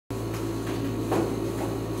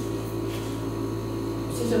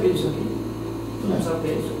sabia disso aqui? Tu não sabe o que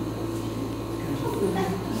é isso?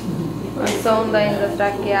 A sonda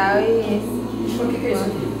endotraqueal e esse. O que é isso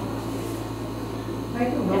aqui?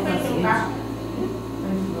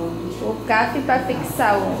 O CAF para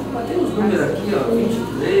fixar o. Mas tem uns números aqui, ó,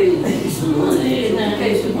 23, 18, o que é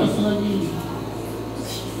isso aqui?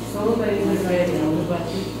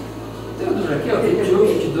 Tem um número aqui, ó, 21,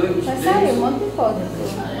 22, 23. Vai sair um monte de foto.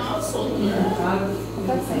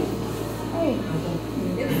 Vai sair. Aí.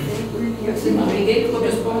 Ninguém contou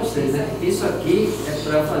isso para vocês, né? Isso aqui é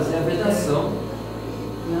para fazer a vedação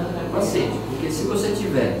do paciente. Porque se você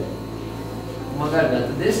tiver uma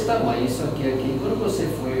garganta desse tamanho, isso aqui, quando você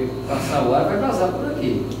for passar o ar, vai vazar por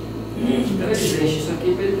aqui. Então ele preenche isso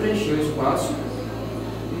aqui para ele preencher o espaço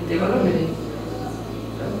integralmente.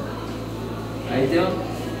 Aí tem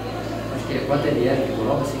acho que é 4 ml que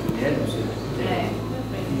coloca, 5 ml, não sei.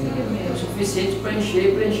 É o suficiente para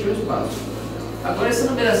encher e preencher o espaço. Agora essa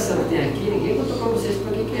numeração que tem aqui, ninguém contou para vocês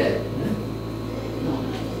para que é, né? Não.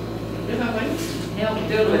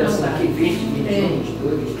 Tem a numeração aqui, 20, 21,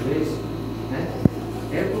 22, 23, né?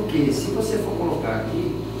 É porque se você for colocar aqui,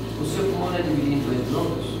 o seu pulmão é dividido em 2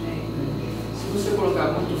 broncos. Se você colocar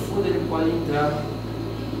muito fundo, ele pode entrar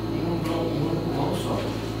em um pulmão só.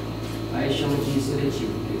 Aí chama de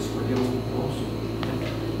seletivo, porque ele escolheu um pulmão só.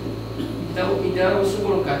 Então, o ideal é você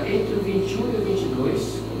colocar entre o 21 e o 22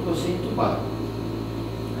 quando você entubar.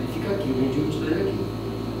 Aí fica aqui, o 21 e o 22 aqui.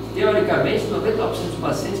 Teoricamente, 99% dos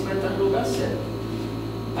pacientes vai estar no lugar certo.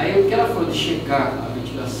 Aí o que ela falou de checar a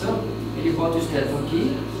ventilação, ele bota o estético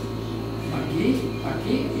aqui, aqui,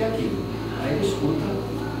 aqui e aqui. Aí ele escuta.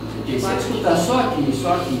 Se ele escutar só aqui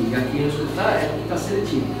e aqui ele escutar, é porque está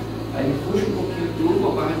seletivo. Aí ele puxa um pouquinho o tubo,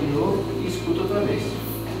 abarra de novo e escuta outra vez.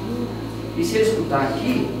 E se ele escutar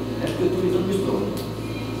aqui, é porque o tubo entrou no estômago.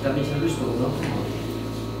 Está ventilando o estômago, não o pulmão.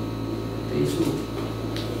 Isso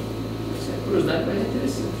é curiosidade, mas é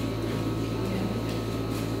interessante.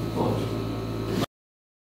 Ponto.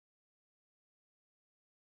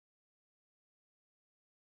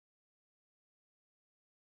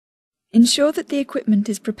 Ensure that the equipment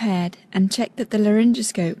is prepared and check that the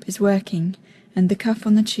laryngoscope is working and the cuff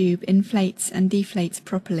on the tube inflates and deflates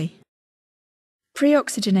properly.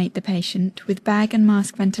 Pre-oxygenate the patient with bag and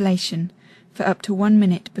mask ventilation for up to 1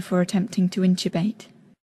 minute before attempting to intubate.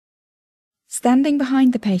 Standing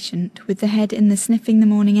behind the patient with the head in the sniffing the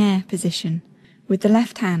morning air position, with the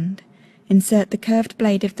left hand, insert the curved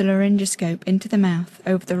blade of the laryngoscope into the mouth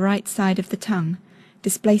over the right side of the tongue,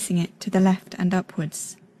 displacing it to the left and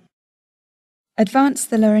upwards. Advance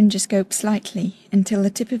the laryngoscope slightly until the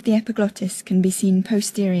tip of the epiglottis can be seen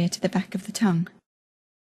posterior to the back of the tongue.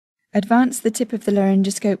 Advance the tip of the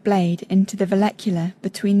laryngoscope blade into the vallecula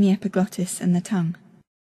between the epiglottis and the tongue.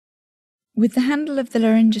 With the handle of the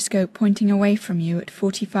laryngoscope pointing away from you at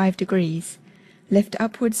 45 degrees, lift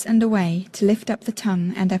upwards and away to lift up the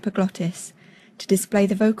tongue and epiglottis to display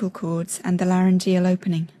the vocal cords and the laryngeal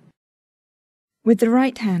opening. With the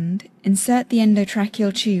right hand, insert the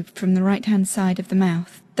endotracheal tube from the right-hand side of the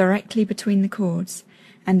mouth directly between the cords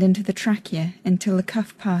and into the trachea until the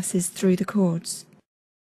cuff passes through the cords.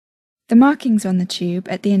 The markings on the tube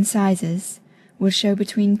at the incisors will show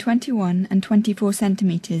between 21 and 24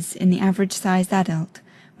 centimeters in the average-sized adult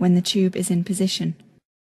when the tube is in position.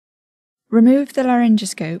 Remove the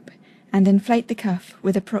laryngoscope and inflate the cuff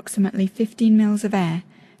with approximately 15 mL of air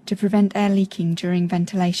to prevent air leaking during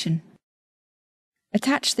ventilation.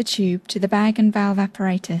 Attach the tube to the bag and valve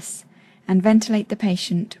apparatus and ventilate the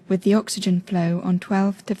patient with the oxygen flow on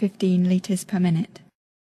 12 to 15 litres per minute.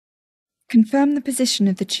 Confirm the position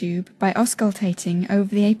of the tube by auscultating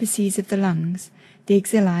over the apices of the lungs, the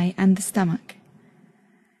axillae and the stomach.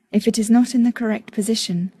 If it is not in the correct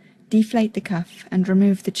position, deflate the cuff and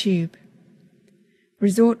remove the tube.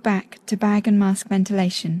 Resort back to bag and mask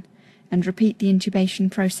ventilation and repeat the intubation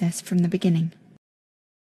process from the beginning.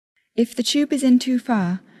 If the tube is in too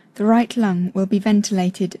far, the right lung will be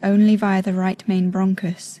ventilated only via the right main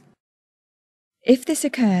bronchus. If this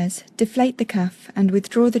occurs, deflate the cuff and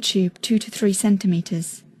withdraw the tube 2 to 3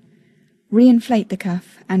 centimeters. Re-inflate the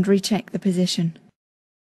cuff and recheck the position.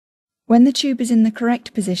 When the tube is in the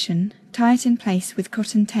correct position, tie it in place with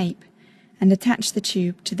cotton tape and attach the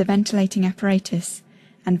tube to the ventilating apparatus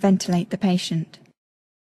and ventilate the patient.